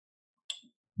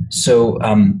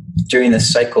During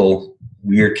this cycle,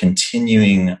 we are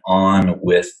continuing on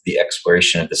with the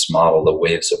exploration of this model, the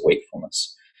waves of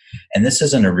wakefulness. And this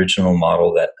is an original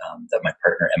model that my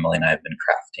partner Emily and I have been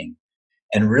crafting.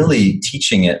 And really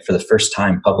teaching it for the first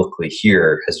time publicly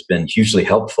here has been hugely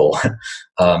helpful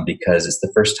because it's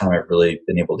the first time I've really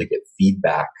been able to get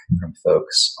feedback from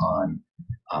folks on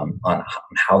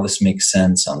how this makes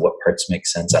sense, on what parts make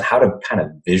sense, on how to kind of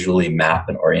visually map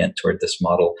and orient toward this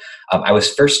model. I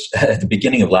was first at the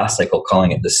beginning of last cycle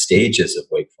calling it the stages of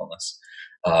wakefulness,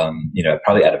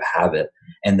 probably out of habit.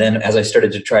 And then as I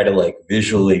started to try to like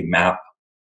visually map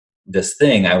this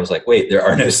thing, I was like, wait, there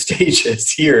are no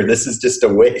stages here. This is just a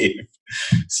wave.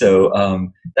 So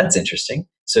that's interesting.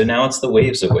 So now it's the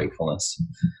waves of wakefulness.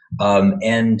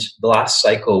 And the last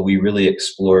cycle, we really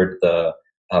explored the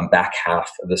back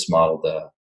half of this model, the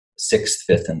sixth,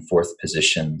 fifth, and fourth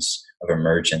positions of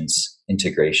emergence,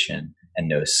 integration, and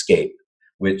no escape,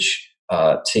 which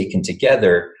taken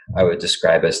together, I would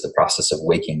describe as the process of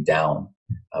waking down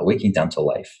to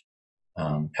life.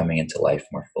 Coming into life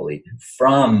more fully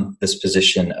from this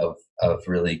position of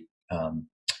really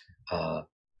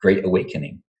great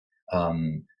awakening.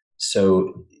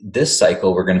 So this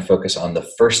cycle, we're going to focus on the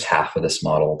first half of this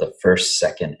model, the first,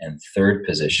 second, and third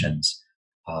positions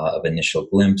of initial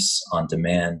glimpse, on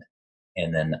demand,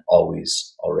 and then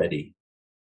always, already.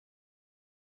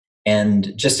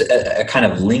 And just a kind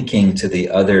of linking to the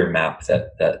other map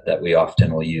that we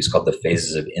often will use called the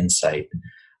phases of insight.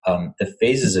 The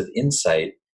phases of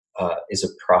insight is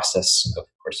a process, of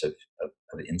course, of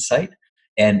insight.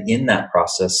 And in that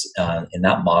process, in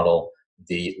that model,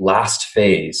 the last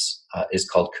phase is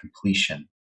called completion.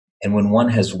 And when one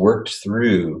has worked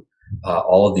through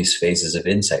all of these phases of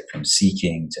insight, from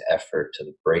seeking to effort to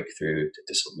the breakthrough to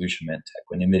disillusionment to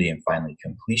equanimity and finally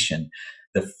completion,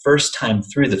 the first time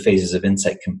through the phases of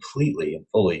insight completely and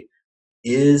fully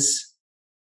is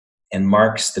and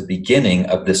marks the beginning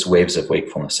of this waves of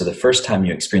wakefulness. So the first time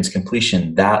you experience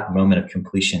completion, that moment of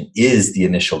completion is the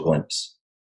initial glimpse.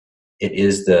 It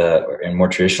is in more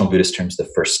traditional Buddhist terms,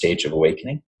 the first stage of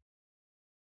awakening.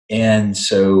 And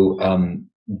so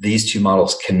these two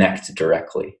models connect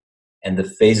directly. And the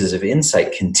phases of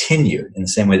insight continue in the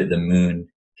same way that the moon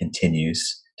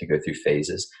continues to go through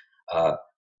phases.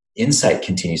 Insight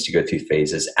continues to go through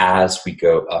phases as we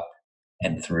go up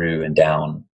and through and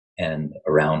down and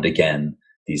around again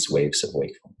these waves of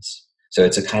wakefulness. So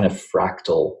it's a kind of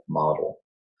fractal model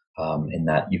in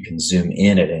that you can zoom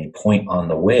in at any point on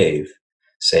the wave,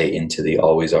 say into the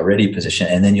always already position,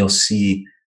 and then you'll see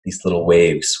these little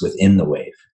waves within the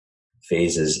wave,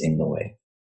 phases in the wave.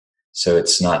 So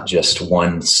it's not just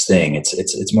one thing.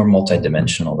 It's more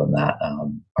multidimensional than that,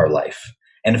 our life.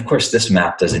 And of course, this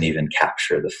map doesn't even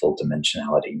capture the full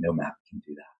dimensionality. No map can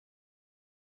do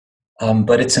that.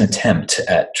 But it's an attempt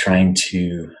at trying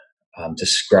to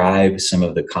describe some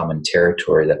of the common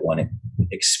territory that one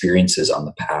experiences on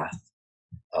the path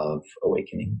of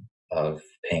awakening, of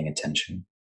paying attention.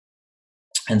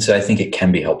 And so I think it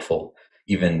can be helpful,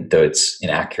 even though it's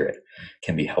inaccurate,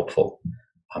 can be helpful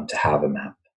to have a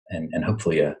map and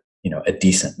hopefully a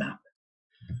decent map.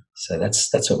 So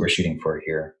that's what we're shooting for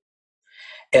here.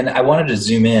 And I wanted to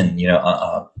zoom in,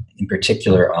 in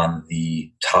particular on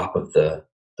the top of the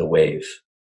wave,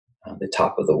 the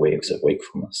top of the waves of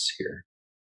wakefulness here,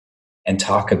 and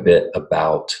talk a bit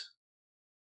about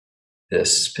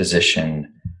this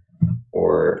position,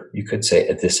 or you could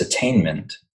say this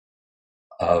attainment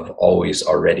of always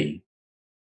already.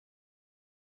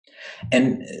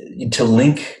 And to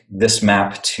link this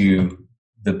map to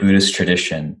the Buddhist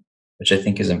tradition, which I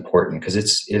think is important because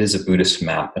it is a Buddhist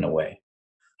map in a way.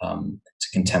 It's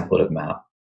a contemplative map.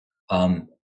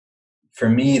 For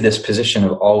me, this position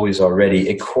of always already,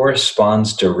 it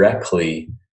corresponds directly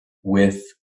with,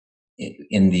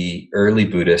 in the early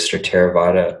Buddhist or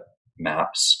Theravada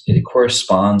maps, it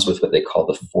corresponds with what they call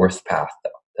the fourth path,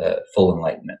 the full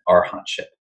enlightenment, arhatship.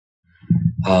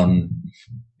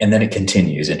 And then it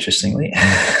continues, interestingly,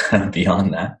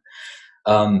 beyond that.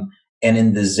 And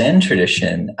in the Zen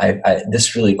tradition,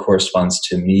 this really corresponds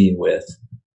to me with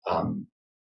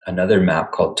another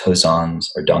map called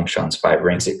Tozan's or Dongshan's 5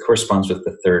 ranks. It corresponds with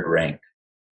the third rank,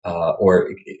 or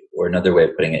another way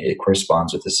of putting it, it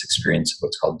corresponds with this experience of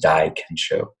what's called Dai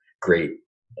Kensho, great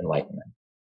enlightenment,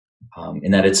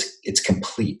 in that it's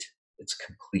complete. It's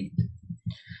complete.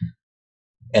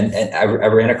 And I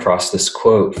ran across this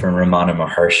quote from Ramana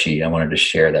Maharshi. I wanted to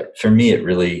share that. For me,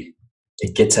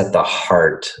 it gets at the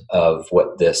heart of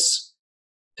what this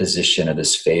position of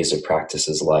this phase of practice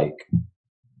is like.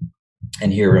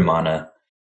 And here Ramana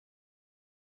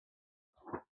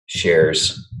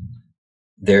shares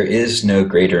There is no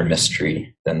greater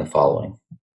mystery than the following.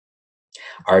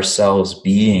 Ourselves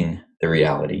being the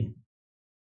reality,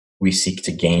 we seek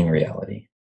to gain reality.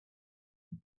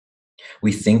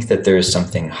 We think that there is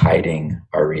something hiding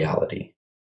our reality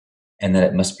and that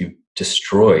it must be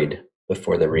destroyed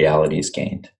before the reality is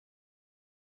gained.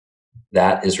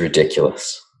 That is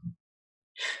ridiculous.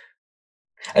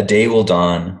 A day will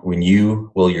dawn when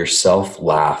you will yourself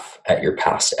laugh at your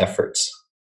past efforts.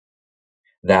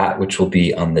 That which will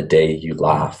be on the day you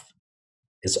laugh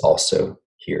is also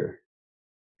here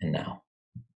and now.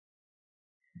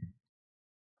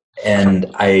 And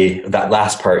that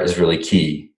last part is really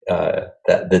key.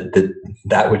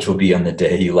 That which will be on the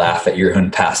day you laugh at your own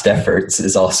past efforts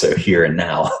is also here and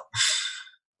now.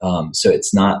 So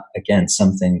it's not, again,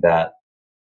 something that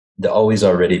the always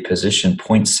already position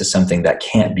points to something that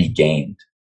can't be gained.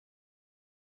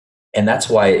 And that's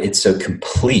why it's so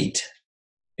complete,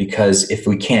 because if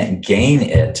we can't gain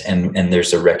it and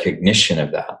there's a recognition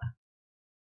of that,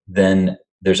 then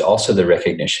there's also the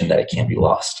recognition that it can't be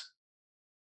lost.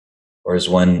 Or as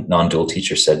one non-dual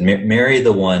teacher said, marry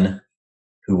the one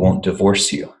who won't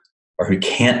divorce you or who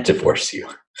can't divorce you.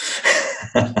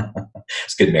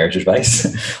 It's good marriage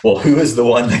advice. Well, who is the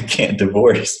one that can't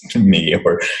divorce me?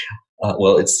 Or,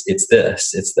 well, it's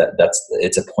this.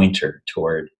 It's a pointer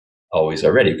toward always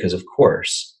already, because of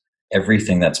course,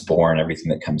 everything that's born, everything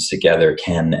that comes together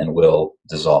can and will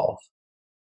dissolve.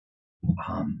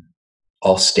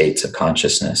 All states of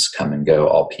consciousness come and go,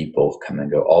 all people come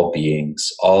and go, all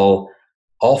beings, all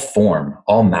form,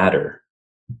 all matter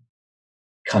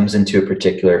comes into a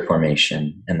particular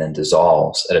formation and then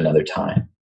dissolves at another time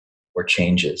or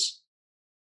changes.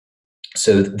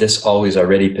 So this always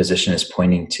already position is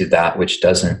pointing to that which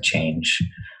doesn't change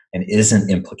and isn't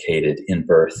implicated in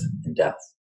birth and death.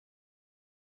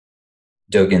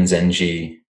 Dogen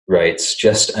Zenji writes,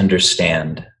 just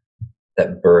understand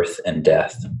that birth and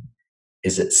death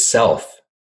is itself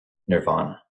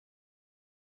nirvana.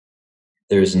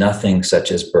 There is nothing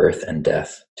such as birth and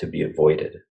death to be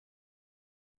avoided.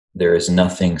 There is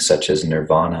nothing such as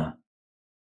nirvana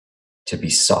to be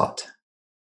sought.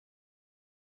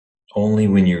 Only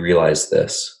when you realize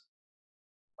this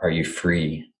are you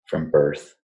free from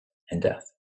birth and death.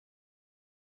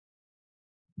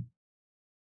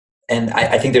 And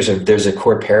I think there's a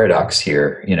core paradox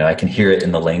here. You know, I can hear it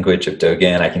in the language of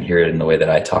Dogen. I can hear it in the way that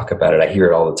I talk about it. I hear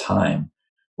it all the time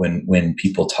when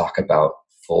people talk about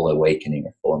full awakening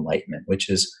or full enlightenment, which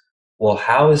is, well,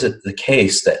 how is it the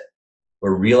case that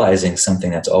we're realizing something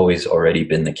that's always already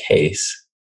been the case,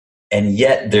 and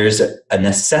yet there's a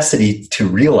necessity to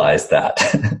realize that?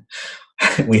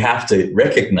 We have to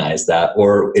recognize that,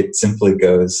 or it simply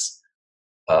goes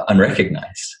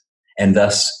unrecognized, and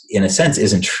thus, in a sense,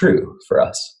 isn't true for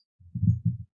us.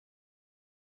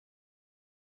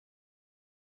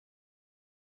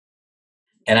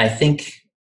 And I think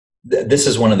this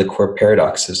is one of the core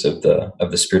paradoxes of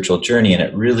the spiritual journey, and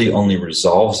it really only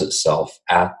resolves itself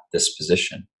at this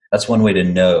position. That's one way to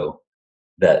know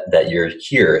that you're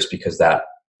here, is because that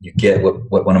you get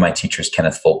what one of my teachers,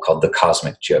 Kenneth Folk, called the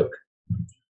cosmic joke.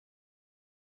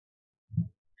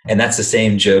 And that's the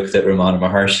same joke that Ramana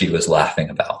Maharshi was laughing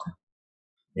about.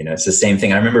 You know, it's the same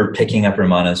thing. I remember picking up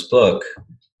Ramana's book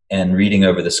and reading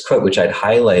over this quote, which I'd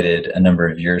highlighted a number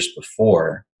of years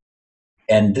before.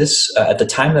 And this, at the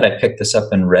time that I picked this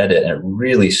up and read it, and it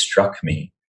really struck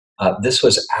me. This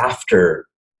was after,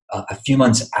 a few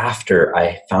months after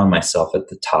I found myself at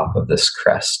the top of this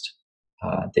crest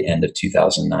at the end of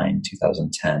 2009,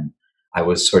 2010. I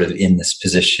was sort of in this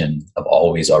position of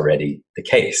always already the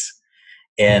case.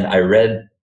 And I read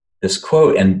this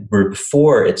quote, and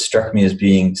before it struck me as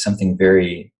being something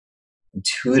very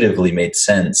intuitively made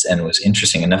sense and was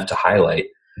interesting enough to highlight.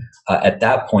 At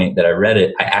that point that I read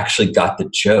it, I actually got the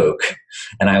joke,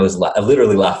 and I was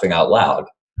literally laughing out loud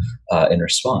in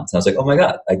response. And I was like, oh my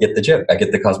God, I get the joke. I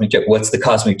get the cosmic joke. What's the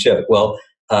cosmic joke? Well,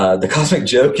 the cosmic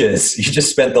joke is you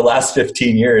just spent the last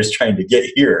 15 years trying to get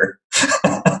here.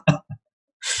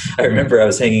 I remember I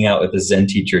was hanging out with a Zen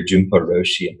teacher, Jumpo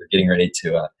Roshi, and we're getting ready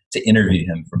to interview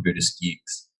him for Buddhist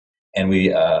Geeks. And we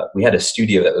had a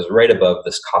studio that was right above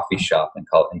this coffee shop in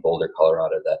Boulder,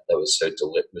 Colorado. That was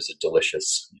was a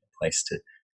delicious place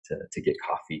to get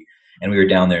coffee. And we were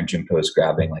down there, and Jumpo was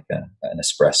grabbing like an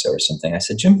espresso or something. I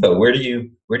said, Jumpo, where do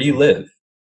you live?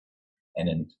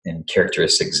 And in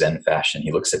characteristic Zen fashion,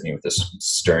 he looks at me with this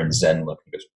stern Zen look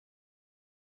and goes.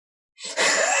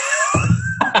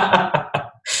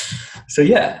 So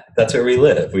yeah, that's where we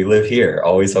live. We live here,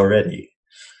 always already.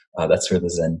 That's where the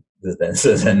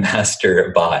Zen master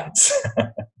abides.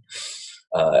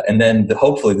 And then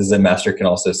hopefully the Zen master can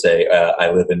also say,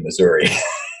 I live in Missouri.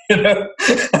 You know,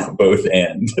 both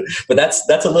and. But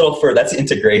that's a little further. That's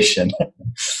integration.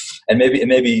 And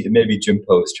maybe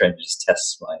Jimpo is trying to just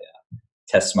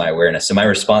test my awareness. So my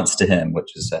response to him,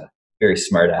 which is a very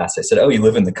smart ass, I said, "Oh, you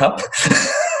live in the cup."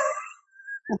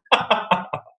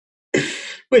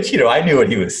 Which, I knew what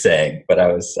he was saying, but I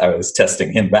was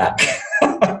testing him back.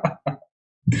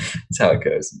 That's how it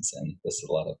goes in Zen. There's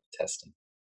a lot of testing.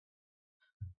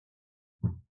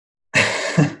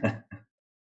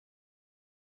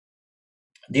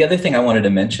 The other thing I wanted to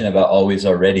mention about always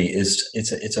already is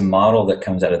it's a model that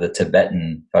comes out of the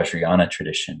Tibetan Vajrayana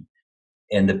tradition.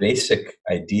 And the basic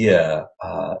idea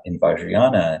in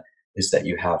Vajrayana is that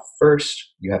you have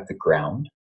the ground,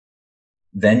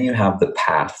 then you have the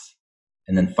path,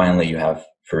 and then finally you have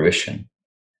fruition.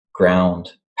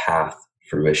 Ground, path,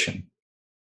 fruition.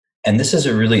 And this is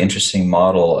a really interesting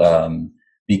model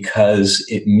because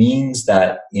it means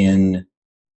that in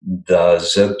the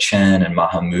Dzogchen and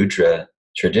Mahamudra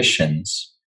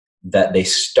traditions, that they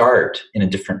start in a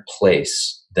different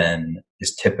place than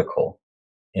is typical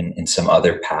in some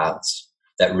other paths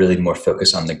that really more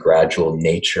focus on the gradual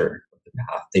nature of the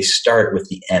path. They start with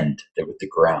the end, with the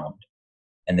ground,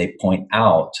 and they point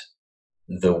out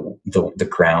the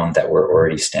ground that we're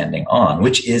already standing on,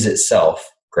 which is itself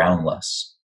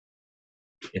groundless.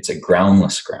 It's a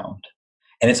groundless ground.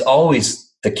 And it's always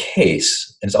the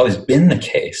case, and it's always been the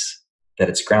case, that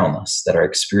it's groundless, that our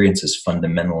experience is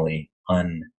fundamentally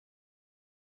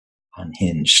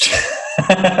unhinged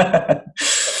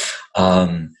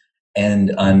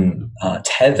and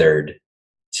untethered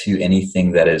to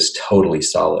anything that is totally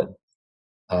solid.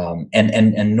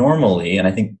 And normally, and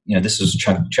I think this is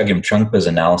Chogyam Trungpa's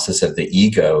analysis of the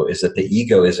ego, is that the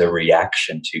ego is a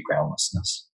reaction to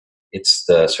groundlessness. It's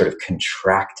the sort of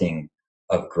contracting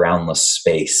of groundless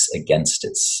space against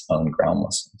its own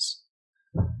groundlessness.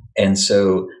 And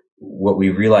so what we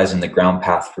realize in the ground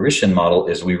path fruition model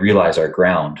is we realize our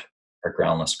ground, our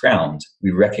groundless ground.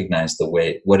 We recognize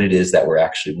what it is that we're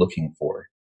actually looking for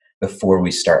before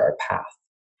we start our path.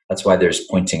 That's why there's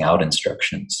pointing out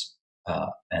instructions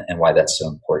and why that's so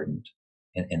important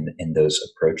in those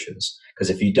approaches. Because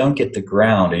if you don't get the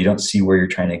ground or you don't see where you're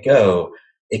trying to go,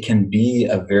 it can be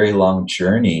a very long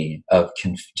journey of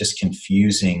just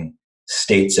confusing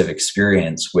states of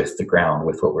experience with the ground,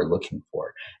 with what we're looking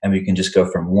for. And we can just go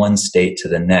from one state to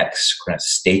the next, kind of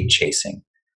state chasing,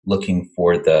 looking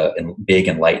for the big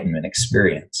enlightenment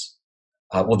experience.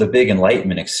 Well, the big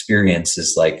enlightenment experience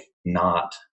is like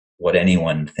not what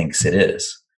anyone thinks it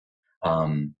is.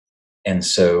 And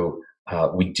so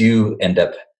we do end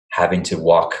up having to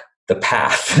walk the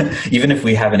path, even if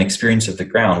we have an experience of the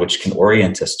ground, which can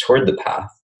orient us toward the path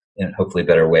in a hopefully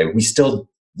better way. We still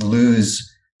lose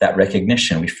that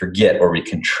recognition. We forget or we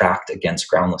contract against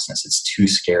groundlessness. It's too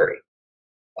scary.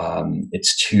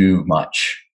 It's too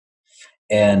much.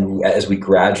 And as we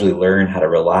gradually learn how to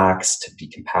relax, to be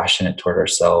compassionate toward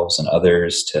ourselves and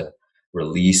others, to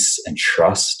release and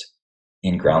trust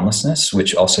in groundlessness,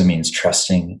 which also means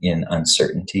trusting in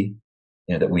uncertainty,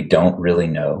 that we don't really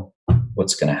know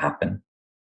what's going to happen,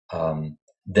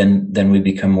 then we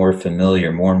become more and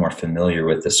more familiar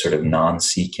with this sort of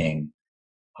non-seeking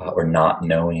or not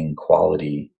knowing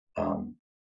quality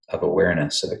of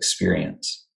awareness, of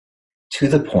experience, to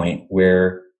the point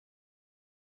where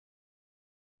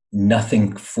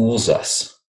nothing fools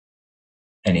us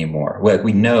anymore. Like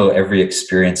we know every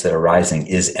experience that arising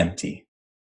is empty.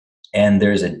 And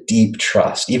there's a deep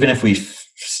trust. Even if we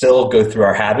still go through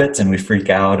our habits and we freak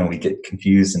out and we get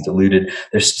confused and deluded,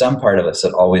 there's some part of us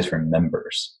that always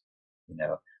remembers,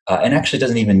 and actually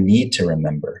doesn't even need to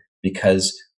remember,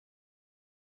 because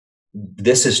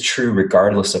this is true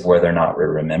regardless of whether or not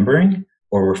we're remembering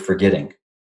or we're forgetting.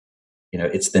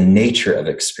 It's the nature of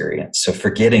experience. So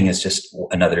forgetting is just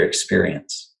another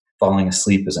experience. Falling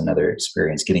asleep is another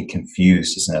experience. Getting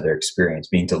confused is another experience.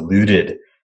 Being deluded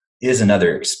is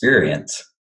another experience.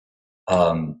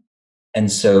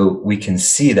 And so we can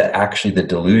see that actually the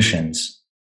delusions,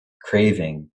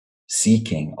 craving,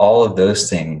 seeking, all of those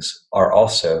things are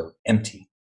also empty.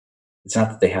 It's not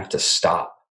that they have to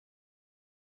stop.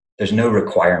 There's no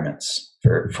requirements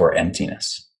for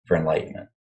emptiness, for enlightenment.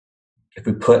 If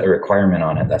we put a requirement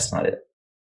on it, that's not it.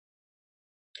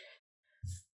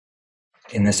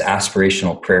 In this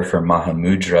aspirational prayer for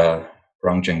Mahamudra,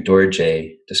 Rongjung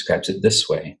Dorje describes it this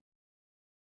way.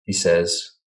 He says,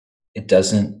 it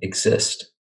doesn't exist.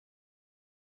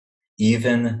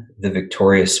 Even the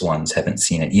victorious ones haven't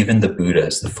seen it. Even the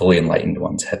Buddhas, the fully enlightened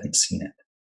ones, haven't seen it.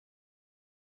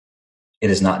 It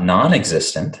is not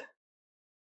non-existent,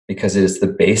 because it is the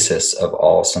basis of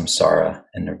all samsara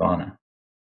and nirvana.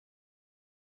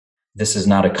 This is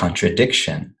not a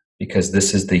contradiction, because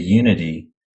this is the unity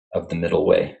of the middle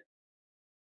way.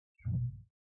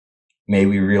 May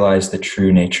we realize the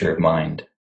true nature of mind,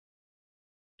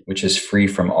 which is free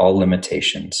from all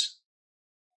limitations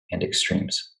and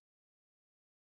extremes.